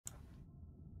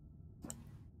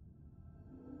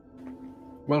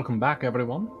Welcome back,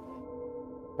 everyone.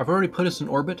 I've already put us in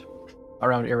orbit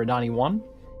around Eridani 1,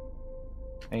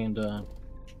 and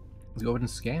let's go ahead and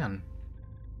scan.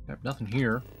 Yep, nothing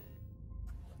here.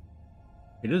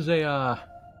 It is a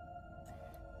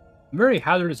very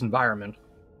hazardous environment,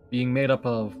 being made up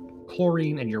of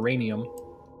chlorine and uranium.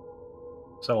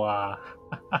 So,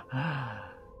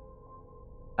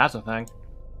 that's a thing.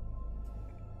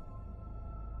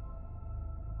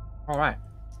 Alright.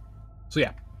 So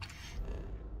yeah.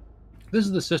 This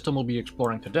is the system we'll be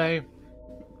exploring today.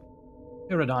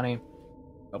 Eridani,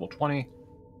 level 20.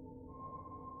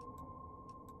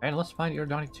 And let's find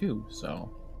Eridani 2,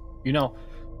 so... You know...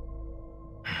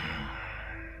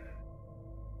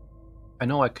 I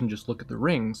know I can just look at the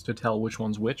rings to tell which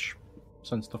one's which,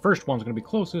 since the first one's going to be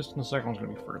closest and the second one's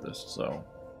going to be furthest, so...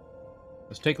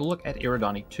 Let's take a look at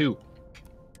Eridani 2.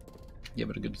 Give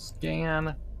it a good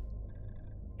scan.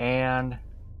 And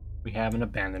we have an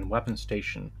abandoned weapon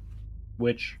station,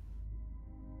 which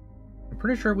I'm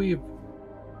pretty sure we've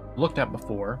looked at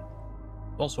before.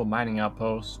 Also a mining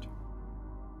outpost.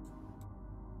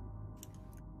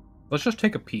 Let's just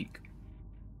take a peek.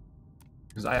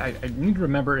 Because I need to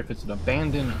remember if it's an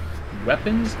abandoned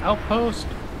weapons outpost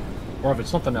or if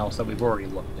it's something else that we've already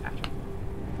looked at.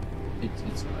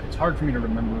 It's hard for me to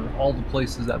remember all the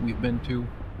places that we've been to.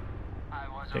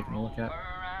 Taking a look at.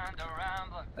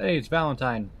 Hey, it's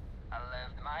Valentine. I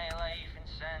lived my life in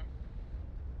sin.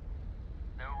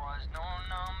 There was no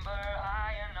number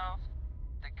high enough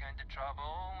to count the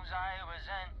troubles I was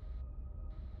in.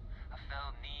 I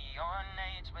filled neon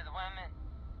nights with women.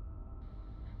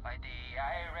 By day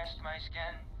I rest my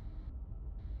skin.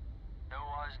 There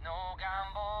was no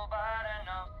gamble bad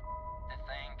enough to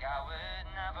think I would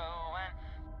never win.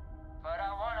 But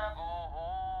I wanna go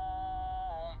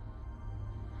home.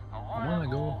 I wanna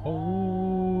go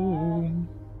home.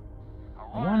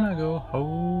 I wanna go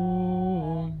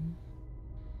home.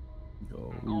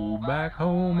 Go back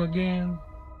home again.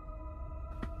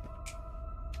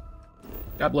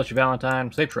 God bless you,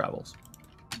 Valentine. Safe travels.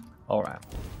 Alright.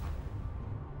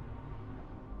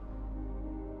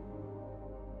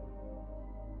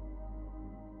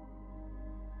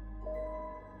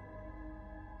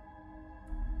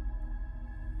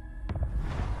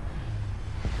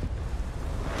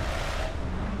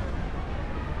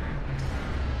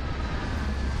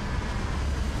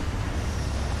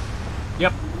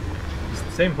 Yep, it's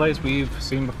the same place we've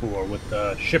seen before, with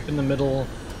the ship in the middle,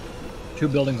 two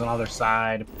buildings on either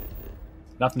side.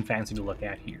 Nothing fancy to look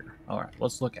at here. Alright,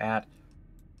 let's look at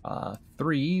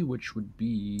 3, which would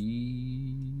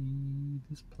be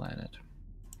this planet.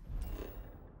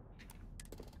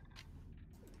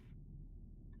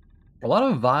 A lot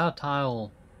of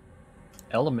volatile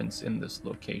elements in this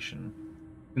location,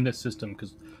 in this system,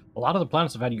 because a lot of the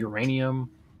planets have had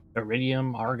uranium,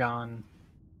 iridium, argon,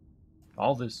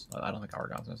 all this. I don't think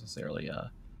argon's necessarily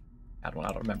had one. I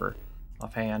don't remember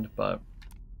offhand, but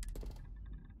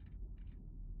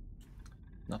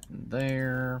nothing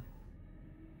there.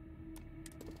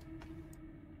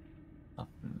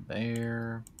 Nothing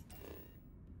there.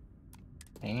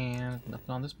 And nothing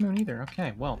on this moon either.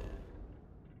 Okay, well,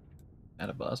 at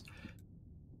a buzz.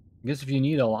 I guess if you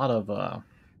need a lot of well,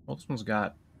 this one's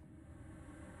got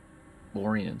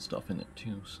Lorian stuff in it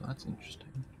too, so that's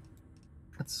interesting.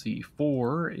 Let's see,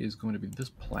 4 is going to be this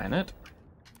planet.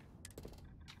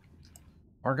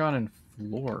 Argon and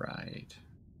fluorite.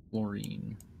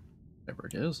 Fluorine. Whatever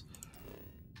it is.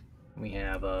 We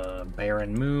have a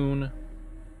barren moon.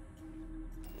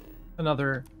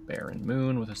 Another barren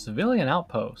moon with a civilian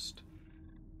outpost.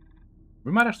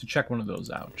 We might actually check one of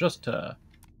those out, just to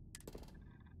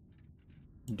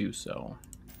do so.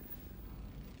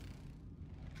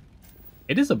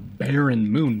 It is a barren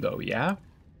moon, though, yeah?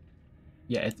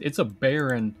 Yeah, it's a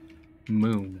barren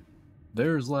moon.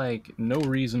 There's, like, no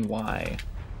reason why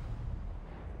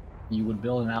you would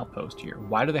build an outpost here.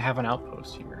 Why do they have an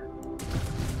outpost here?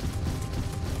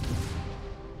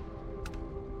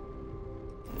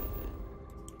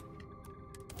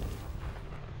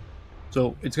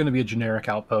 So, it's going to be a generic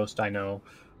outpost, I know.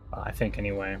 I think,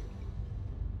 anyway.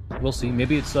 We'll see.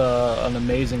 Maybe it's an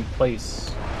amazing place.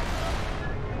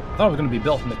 I thought it was going to be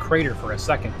built in the crater for a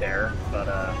second there, but,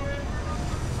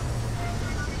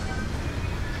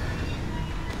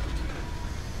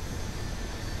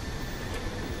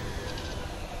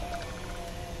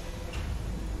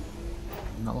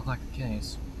 not look like the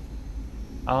case.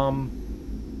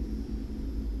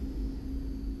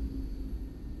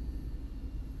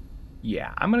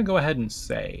 Yeah, I'm gonna go ahead and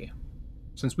say,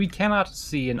 since we cannot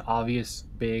see an obvious,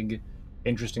 big,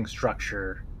 interesting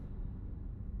structure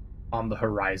on the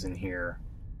horizon here,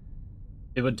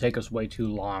 it would take us way too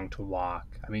long to walk.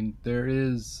 I mean, there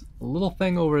is a little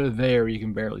thing over there, you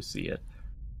can barely see it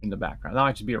in the background. That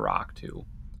might just be a rock, too.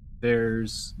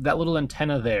 There's that little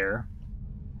antenna there,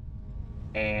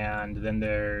 and then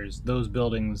there's those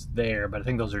buildings there, but I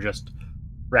think those are just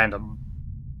random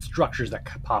structures that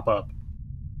pop up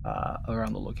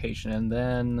around the location. And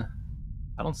then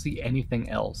I don't see anything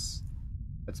else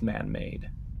that's man-made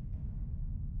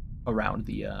around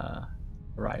the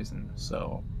horizon,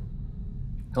 so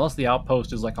unless the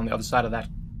outpost is like on the other side of that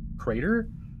crater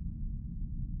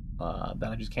that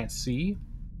I just can't see,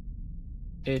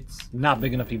 it's not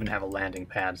big enough to even have a landing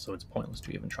pad, so it's pointless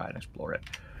to even try and explore it.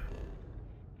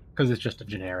 Because it's just a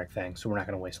generic thing, so we're not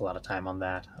going to waste a lot of time on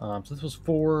that. So this was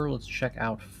 4. Let's check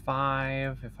out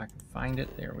 5, if I can find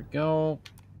it. There we go.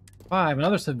 5,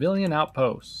 another civilian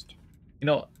outpost. You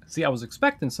know, see, I was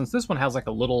expecting, since this one has like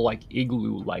a little like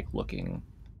igloo-like looking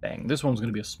thing, this one's going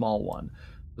to be a small one.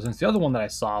 But since the other one that I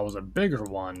saw was a bigger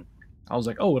one, I was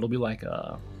like, oh, it'll be like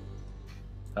a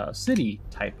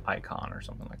city-type icon or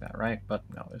something like that, right? But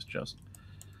no, it's just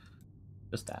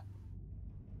that.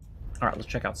 All right, let's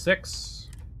check out 6,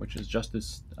 which is just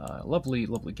this lovely,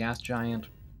 lovely gas giant.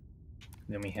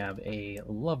 Then we have a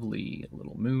lovely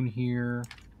little moon here.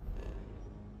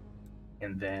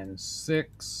 And then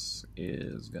 6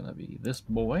 is going to be this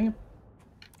boy.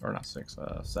 Or not 6,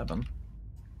 7.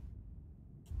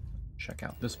 Check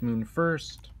out this moon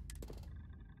first.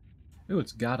 Ooh,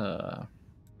 it's got a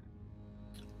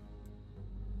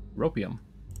ropium.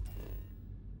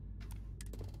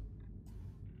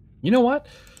 You know what?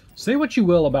 Say what you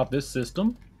will about this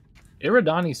system.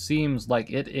 Eridani seems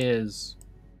like it is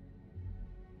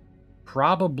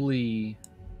probably...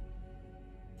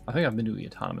 I think I've been to the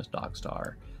Autonomous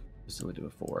Dockstar facility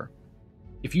before.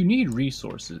 If you need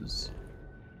resources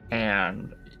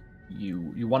and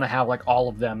you want to have like all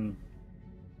of them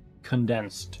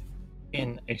condensed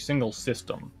in a single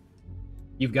system,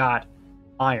 you've got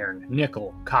iron,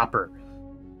 nickel, copper,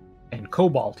 and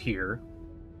cobalt here,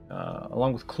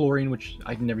 along with chlorine, which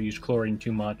I can never use chlorine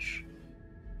too much.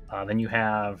 Then you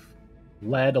have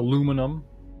lead, aluminum,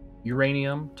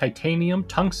 uranium, titanium,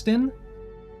 tungsten,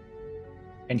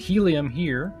 and helium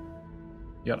here.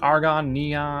 You got argon,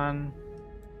 neon.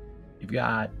 You've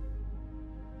got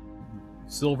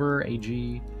silver,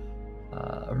 Ag,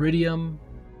 iridium,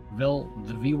 the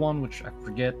V1, which I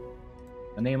forget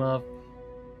the name of.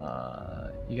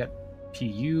 You got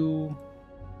Pu.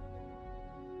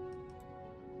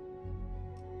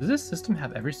 Does this system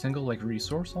have every single like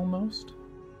resource almost?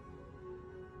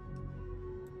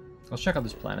 Let's check out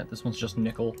this planet. This one's just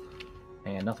nickel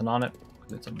and nothing on it.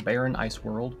 It's a barren ice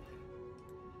world.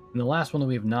 And the last one that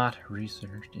we have not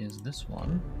researched is this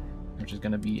one, which is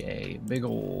going to be a big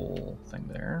ol' thing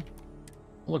there.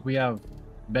 Look, we have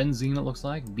benzene, it looks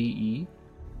like, Be.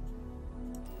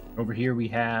 Over here we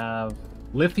have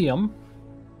lithium.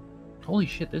 Holy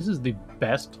shit, this is the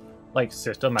best like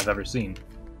system I've ever seen.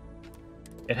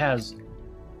 It has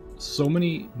so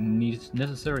many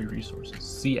necessary resources.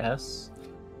 CS,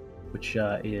 which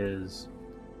is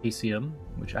Asium,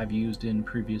 which I've used in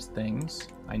previous things,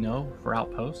 I know, for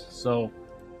outposts. So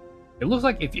it looks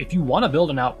like if you want to build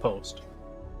an outpost,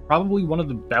 probably one of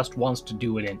the best ones to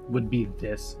do it in would be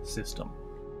this system.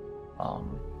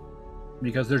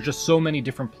 Because there's just so many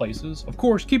different places. Of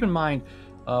course, keep in mind,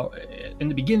 in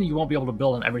the beginning you won't be able to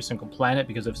build on every single planet,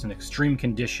 because if it's an extreme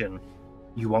condition,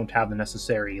 you won't have the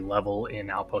necessary level in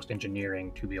outpost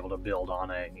engineering to be able to build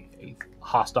on a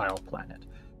hostile planet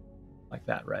like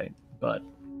that, right? But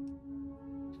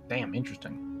damn,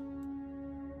 interesting.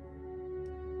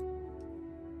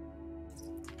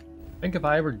 I think if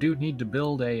I ever do need to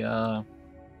build a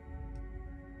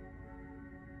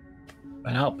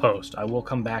an outpost, I will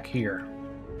come back here.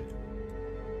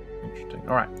 Interesting.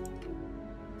 All right,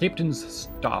 Kapteyn's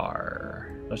Star.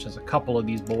 There's just a couple of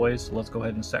these boys, so let's go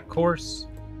ahead and set course.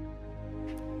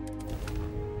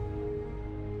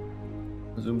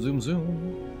 Zoom, zoom,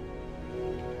 zoom.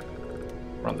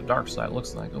 We're on the dark side,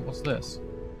 looks like. Oh, what's this?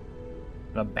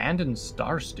 An abandoned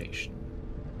star station.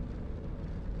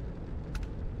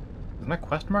 Is my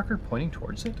quest marker pointing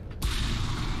towards it?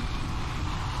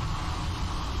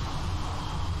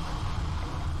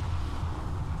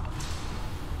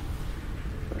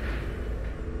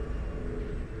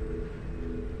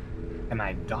 Can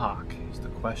I dock, is the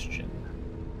question.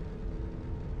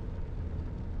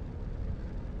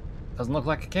 Doesn't look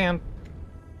like I can.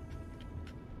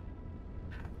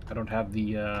 I don't have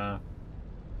the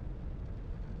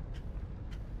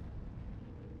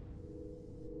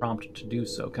prompt to do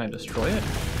so. Can I destroy it?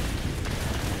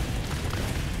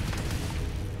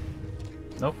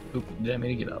 Nope. Oop, didn't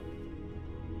mean to get up.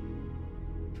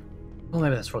 Well,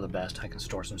 maybe that's for the best. I can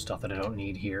store some stuff that I don't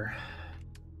need here.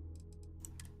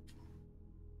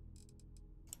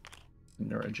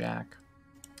 Neurajack.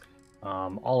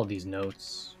 All of these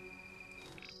notes.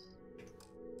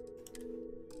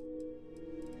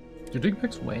 Do dig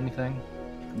picks weigh anything?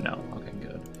 No. Okay,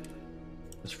 good.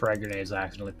 This frag grenades I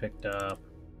accidentally picked up.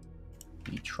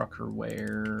 The trucker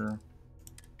wear.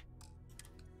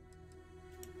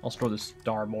 I'll store the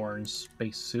Starborn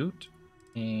spacesuit.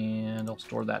 And I'll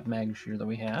store that mag shear that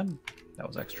we had. That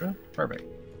was extra. Perfect.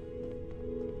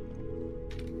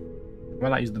 Why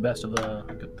not use the best of the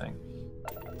good thing?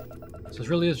 So this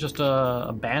really is just a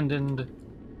abandoned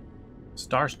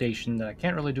star station that I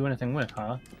can't really do anything with,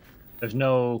 huh? There's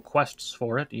no quests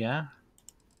for it, yeah?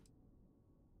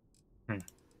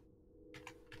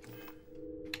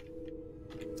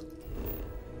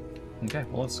 Okay,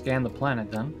 well let's scan the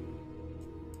planet then.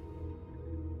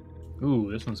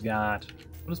 Ooh, this one's got...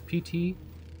 What is PT?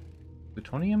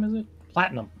 Plutonium, is it?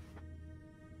 Platinum.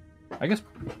 I guess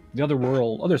the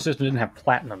other system didn't have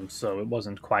platinum, so it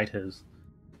wasn't quite as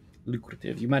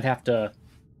lucrative. You might have to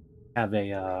have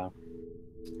an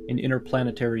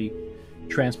interplanetary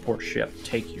transport ship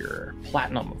take your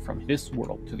platinum from this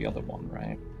world to the other one,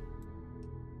 right?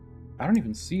 I don't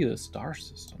even see the star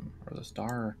system, or the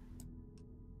star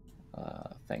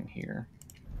thing here.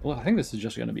 Well, I think this is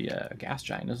just going to be a gas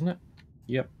giant, isn't it?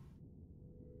 Yep.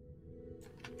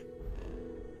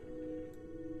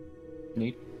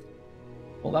 Neat.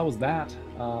 Well, that was that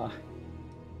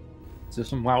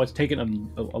system. Wow, it's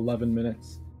taken 11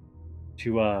 minutes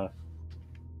to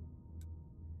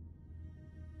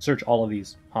search all of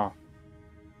these, huh?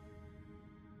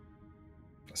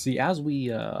 See, as we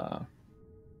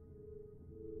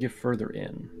get further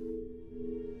in,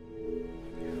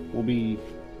 we'll be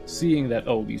seeing that,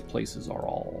 oh, these places are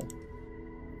all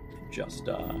just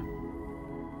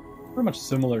pretty much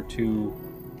similar to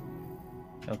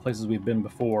places we've been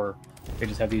before. They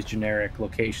just have these generic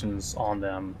locations on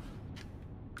them.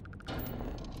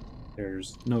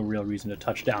 There's no real reason to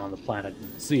touch down on the planet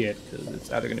and see it, because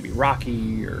it's either going to be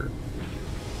rocky or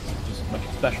just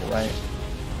nothing special, right?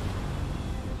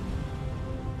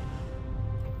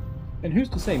 And who's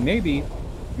to say, maybe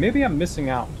I'm missing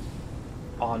out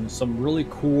on some really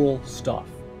cool stuff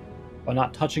by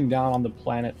not touching down on the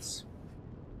planets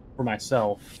for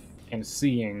myself and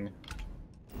seeing,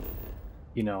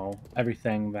 you know,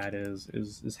 everything that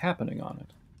is happening on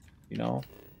it, you know?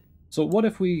 So what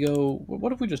if we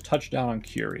just touch down on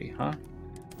Curie, huh?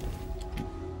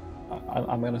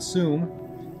 I'm gonna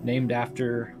assume named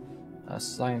after a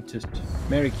scientist,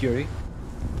 Mary Curie.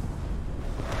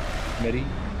 Mitty.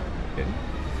 Okay.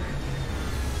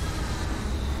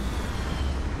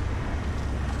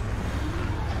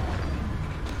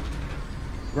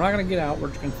 We're not gonna get out, we're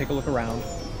just gonna take a look around.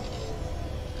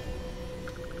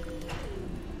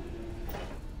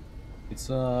 It's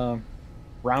a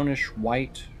brownish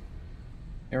white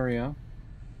area.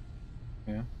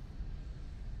 Yeah.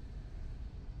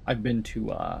 I've been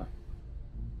to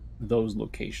those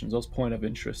locations, those point of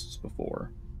interests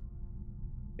before.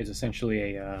 It's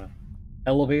essentially a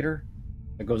elevator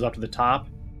that goes up to the top,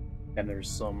 and there's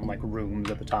some like rooms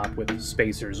at the top with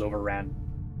spacers overran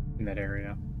in that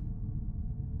area.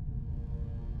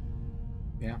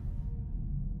 Yeah.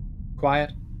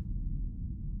 Quiet.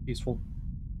 Peaceful.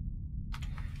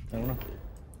 I don't know.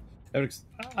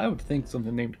 I would think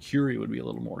something named Curie would be a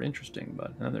little more interesting,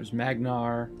 but then there's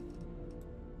Magnar,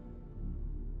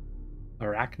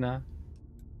 Arachna,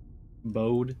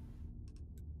 Bode,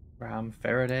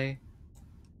 Faraday.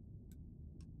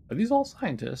 Are these all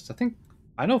scientists?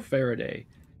 I know Faraday,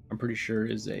 I'm pretty sure,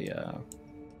 is a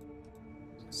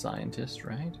scientist,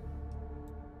 right?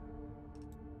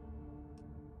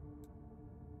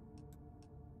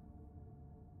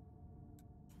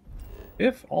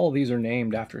 If all of these are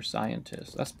named after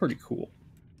scientists, that's pretty cool.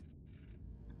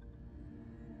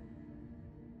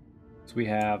 So we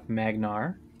have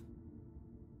Magnar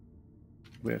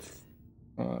with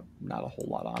not a whole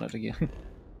lot on it again.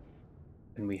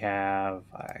 And we have,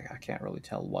 I can't really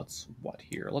tell what's what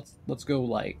here. Let's go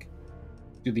like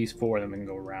do these four of them and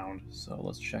go around. So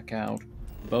let's check out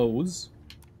Bose.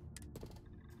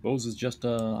 Bose is just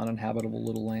an uninhabitable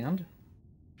little land.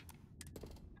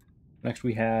 Next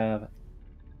we have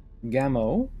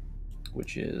Gamo,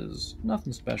 which is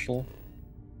nothing special.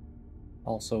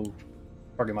 Also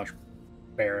pretty much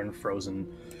barren, frozen,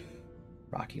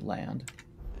 rocky land.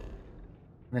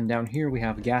 And then down here we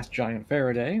have gas giant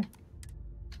Faraday,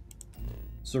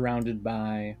 surrounded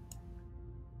by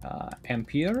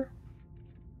Ampere,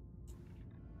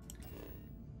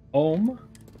 Ohm.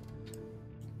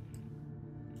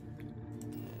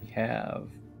 We have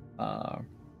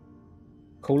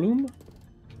Column.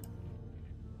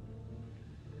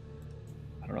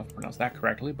 I don't know if I pronounced that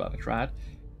correctly, but I tried.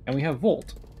 And we have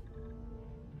Volt.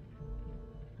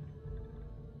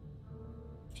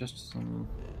 Just some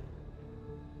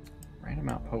random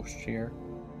outposts here.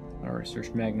 I already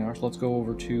searched Magnar, so let's go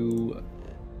over to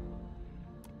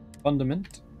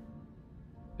Fundament.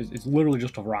 It's literally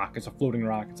just a rock. It's a floating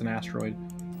rock. It's an asteroid.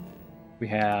 We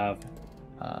have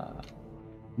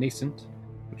Nascent,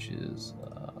 which is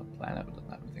a planet but doesn't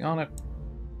have anything on it.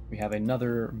 We have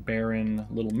another barren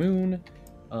little moon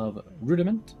of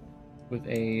Rudiment with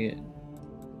a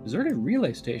deserted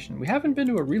relay station. We haven't been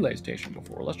to a relay station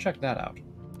before. Let's check that out.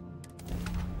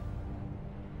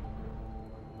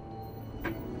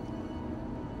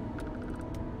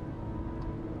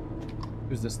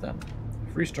 Who's this then?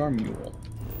 Freestar Mule.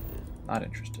 Not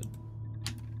interested.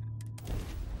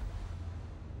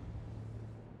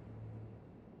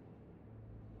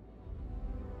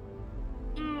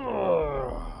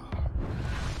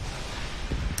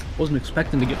 Wasn't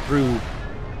expecting to get through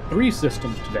 3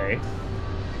 systems today.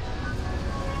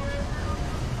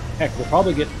 Heck, we'll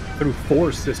probably get through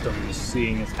 4 systems,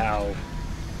 seeing as how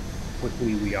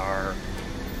quickly we are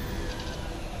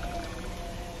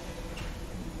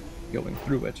going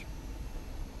through it.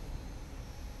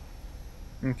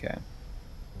 Okay.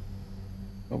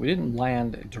 Well, we didn't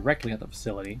land directly at the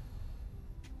facility.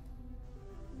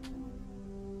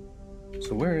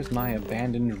 So where is my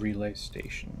abandoned relay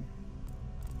station?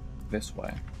 This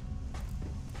way.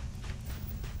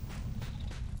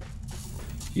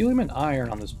 Helium and iron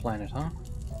on this planet, huh?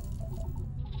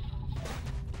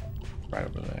 Right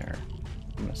over there.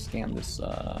 I'm gonna scan this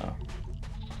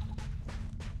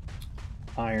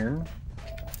iron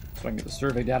so I can get the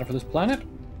survey data for this planet.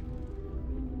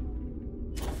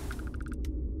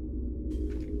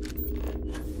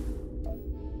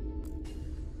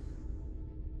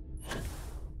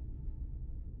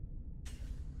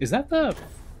 Is that the...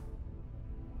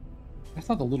 That's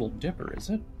not the Little Dipper, is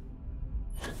it?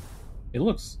 It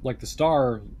looks like the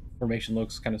star formation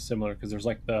looks kind of similar because there's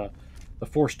like the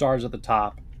 4 stars at the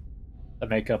top that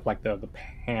make up like the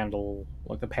handle,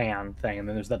 like the pan thing, and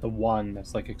then there's the one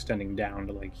that's like extending down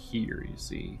to like here, you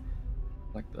see,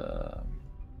 like the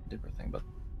Dipper thing. But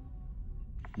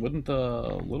wouldn't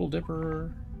the Little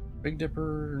Dipper, Big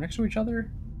Dipper next to each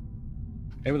other?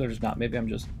 Maybe they're just not. Maybe I'm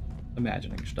just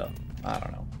imagining stuff. I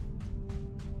don't know.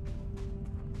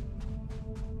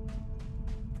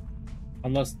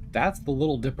 Unless that's the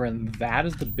Little Dipper and that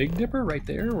is the Big Dipper right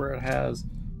there where it has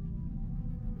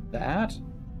that?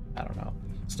 I don't know.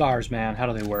 Stars, man,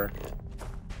 how do they work?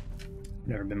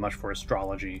 Never been much for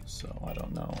astrology, so I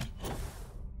don't know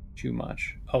too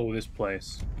much. Oh, this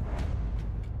place.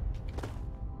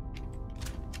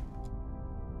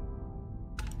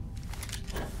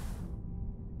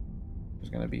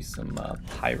 There's gonna be some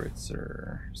pirates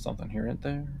or something here, isn't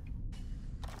there?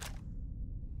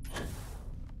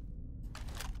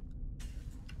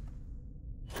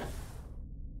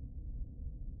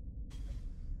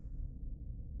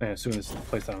 I assume this is the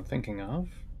place that I'm thinking of.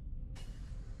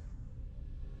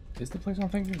 Is the place I'm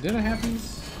thinking of? Did I have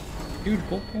these huge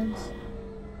bulkheads?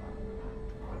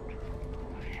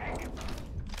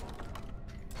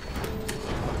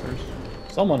 There's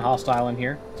someone hostile in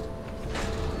here.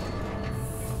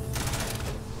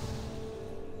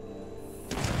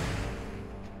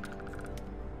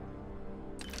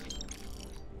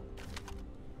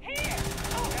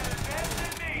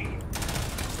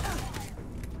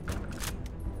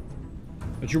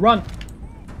 But you run.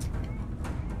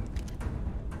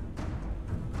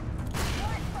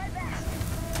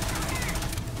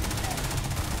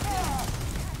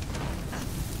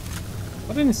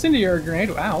 What an incendiary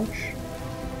grenade. Ouch.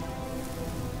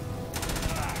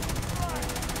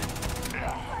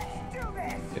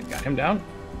 Okay, got him down.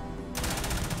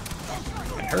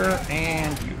 And her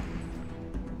and you.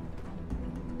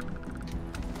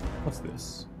 What's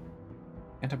this?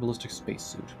 Anti-ballistic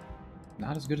spacesuit.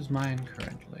 Not as good as mine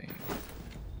currently.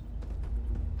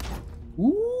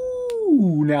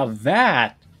 Ooh, now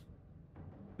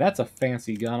that's a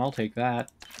fancy gun. I'll take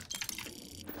that.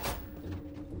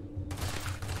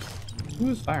 Who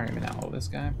is firing me now? Oh, this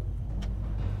guy.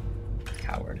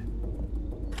 Coward.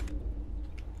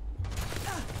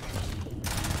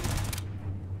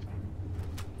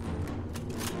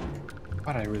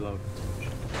 Why did I reload?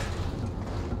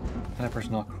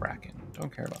 Anti-personnel Kraken.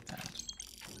 Don't care about that.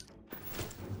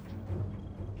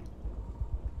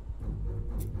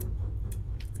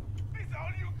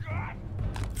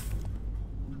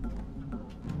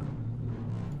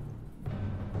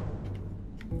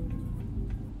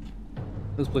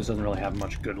 This place doesn't really have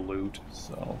much good loot,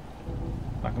 so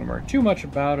I'm not going to worry too much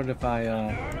about it if I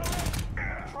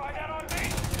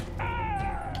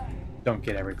don't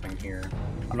get everything here.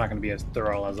 I'm not going to be as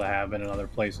thorough as I have been in other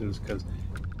places, because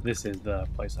this is the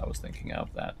place I was thinking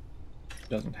of that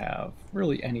doesn't have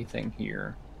really anything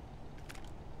here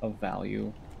of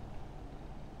value.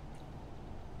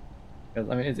 Because,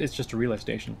 I mean, it's just a relay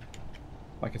station,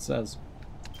 like it says.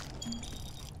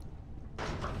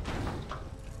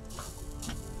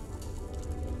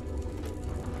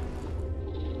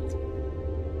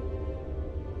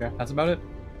 Okay, that's about it.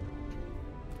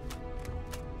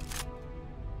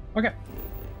 Okay,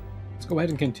 let's go ahead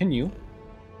and continue.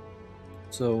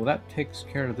 So that takes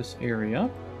care of this area.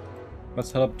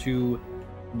 Let's head up to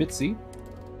Bitsy,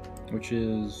 which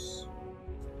is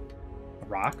a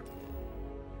rock.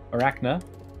 Arachna.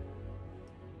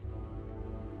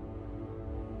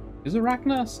 Is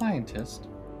Arachna a scientist?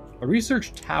 A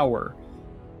research tower.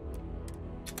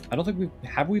 I don't think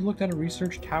have we looked at a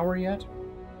research tower yet?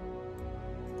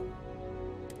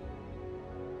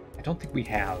 I don't think we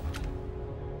have.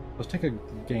 Let's take a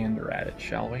gander at it,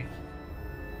 shall we?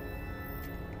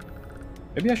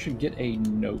 Maybe I should get a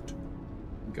note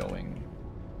going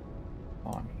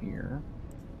on here.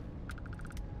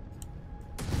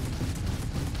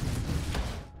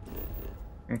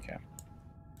 Okay.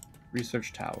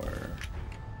 Research tower.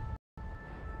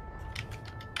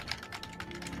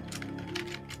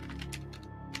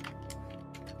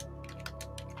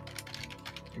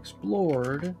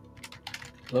 Explored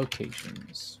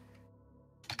locations.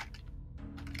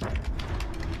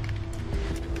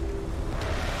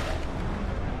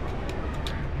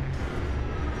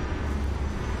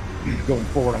 Going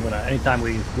forward, I'm gonna, anytime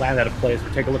we land at a place or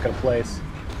take a look at a place,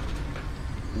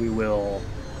 we will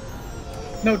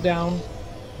note down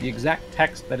the exact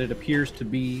text that it appears to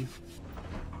be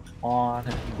on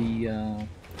the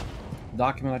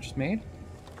document I just made.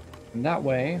 And that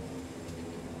way,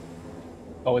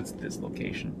 oh, it's this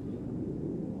location.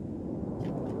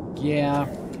 Yeah,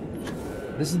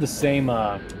 this is the same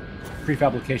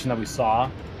prefabrication that we saw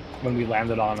when we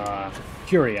landed on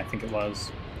Curie, I think it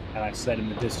was. And I said in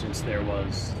the distance there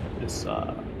was this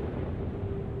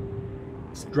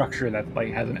structure that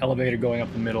like has an elevator going up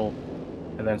the middle,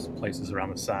 and there's places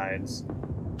around the sides.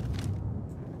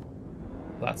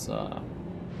 That's all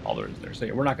there is there. So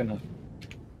yeah, we're not gonna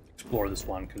explore this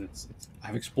one because it's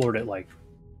I've explored it like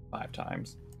 5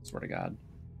 times. I swear to God.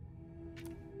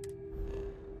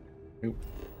 Oop.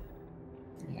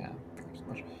 Yeah, thank you so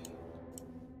much.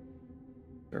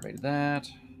 Surveyed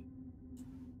that.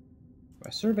 I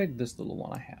surveyed this little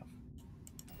one I have.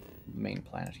 The main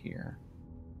planet here.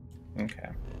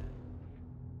 Okay.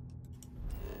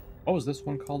 What was this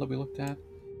one called that we looked at?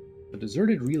 The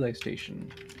deserted relay station.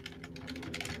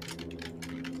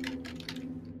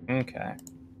 Okay.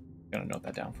 Gonna note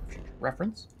that down for future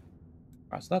reference.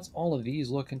 Alright, so that's all of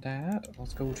these looking at.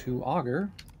 Let's go to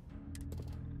Augur.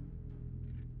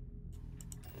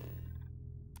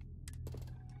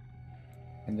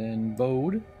 And then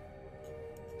Bode.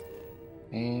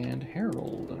 And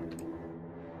Herald.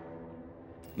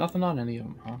 Nothing on any of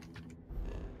them, huh?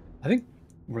 I think,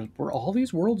 were all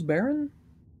these worlds barren?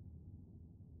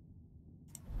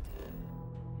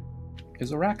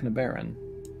 Is Arachna barren?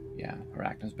 Yeah,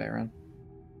 Arachna's barren.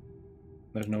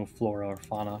 There's no flora or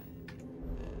fauna.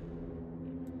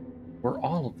 Were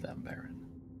all of them barren?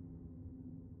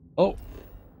 Oh!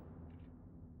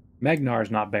 Magnar's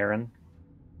not barren.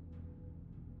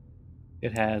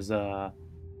 It has,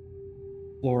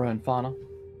 flora and fauna.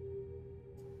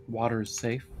 Water is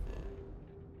safe.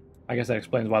 I guess that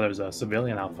explains why there's a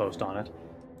civilian outpost on it.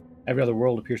 Every other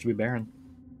world appears to be barren.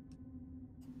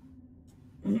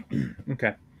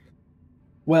 Okay.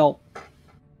 Well,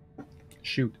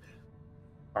 shoot.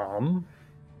 Why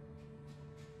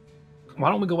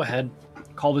don't we go ahead,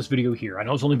 call this video here. I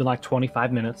know it's only been like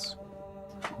 25 minutes,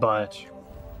 but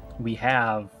we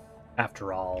have,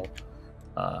 after all,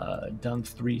 done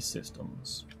 3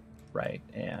 systems. Right,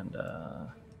 and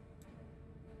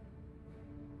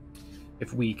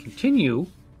if we continue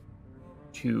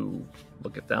to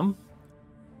look at them,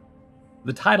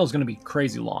 the title's going to be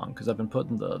crazy long because I've been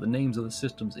putting the names of the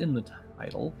systems in the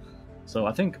title. So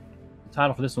I think the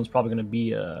title for this one's probably going to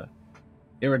be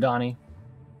Eridani,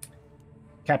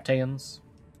 Kapteyns,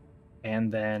 and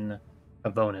then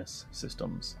Pavonis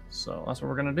systems. So that's what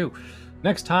we're going to do.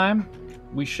 Next time,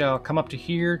 we shall come up to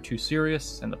here to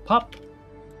Sirius and the Pup.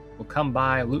 We'll come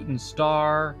by Luton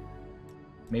Star,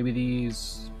 maybe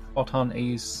these Photon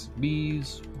Ace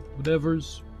Bs,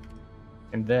 whatevers,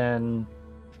 and then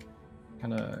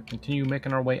kind of continue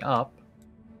making our way up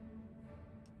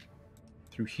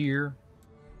through here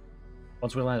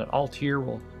Once we land at Altair,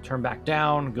 we'll turn back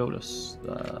down, go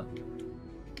to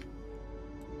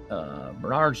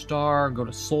Bernard Star, go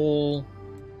to Sol,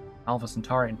 Alpha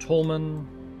Centauri and Tolman.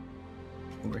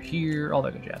 Over here, all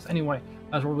that good jazz. Anyway,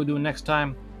 that's what we'll be doing next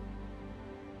time.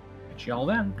 Catch y'all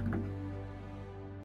then.